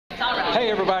Hey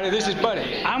everybody, this is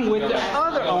Buddy. I'm with the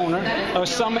other owner of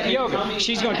Sumit Yoga.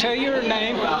 She's going to tell you her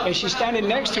name, and she's standing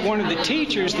next to one of the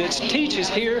teachers that teaches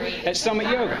here at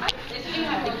Sumit Yoga.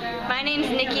 My name's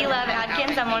Nikki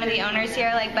Love-Adkins. I'm one of the owners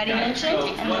here, like Buddy mentioned,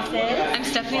 and this is... I'm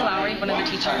Stephanie Lael, one of the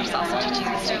teachers, also teaching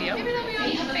in the studio.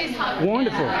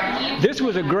 Wonderful. This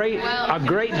was a great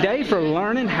day for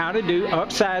learning how to do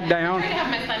upside down.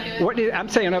 I'm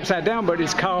saying upside down, but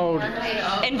it's called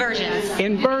inversions.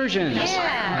 Inversions.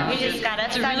 Yeah, we just got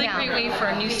upside down. It's a really great way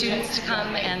for new students to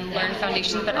come and learn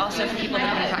foundations, but also for people that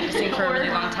have been practicing for a really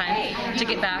long time to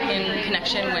get back in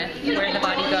connection with where the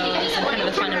body goes and kind of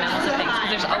the fundamentals of things. Because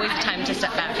there's always time to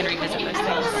step back and revisit those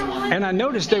things. And I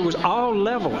noticed there was all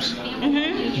levels.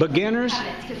 Mm-hmm. Beginners,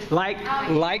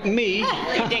 like me.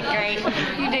 You did great.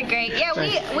 You did great.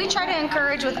 Yeah, we try to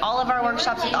encourage with all of our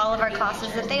workshops, with all of our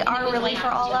classes, that they are really for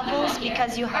all levels,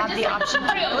 because you have the option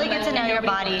to really get to know your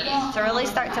body, to really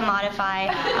start to modify,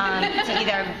 to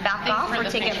either back off or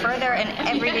take it further, and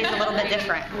every day is a little bit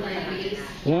different.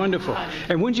 Wonderful.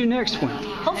 And when's your next one?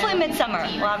 Hopefully midsummer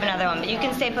we'll have another one, but you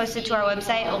can stay posted to our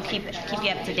website. We'll keep you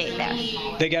up to date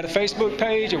there. They got a Facebook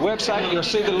page, a website. You'll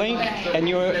see the link, and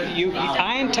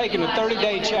I am taking a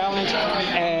 30-day challenge,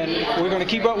 and we're going to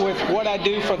keep up with what I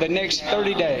do for the next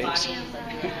 30 days.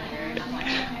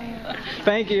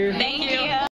 Thank you. Thank you.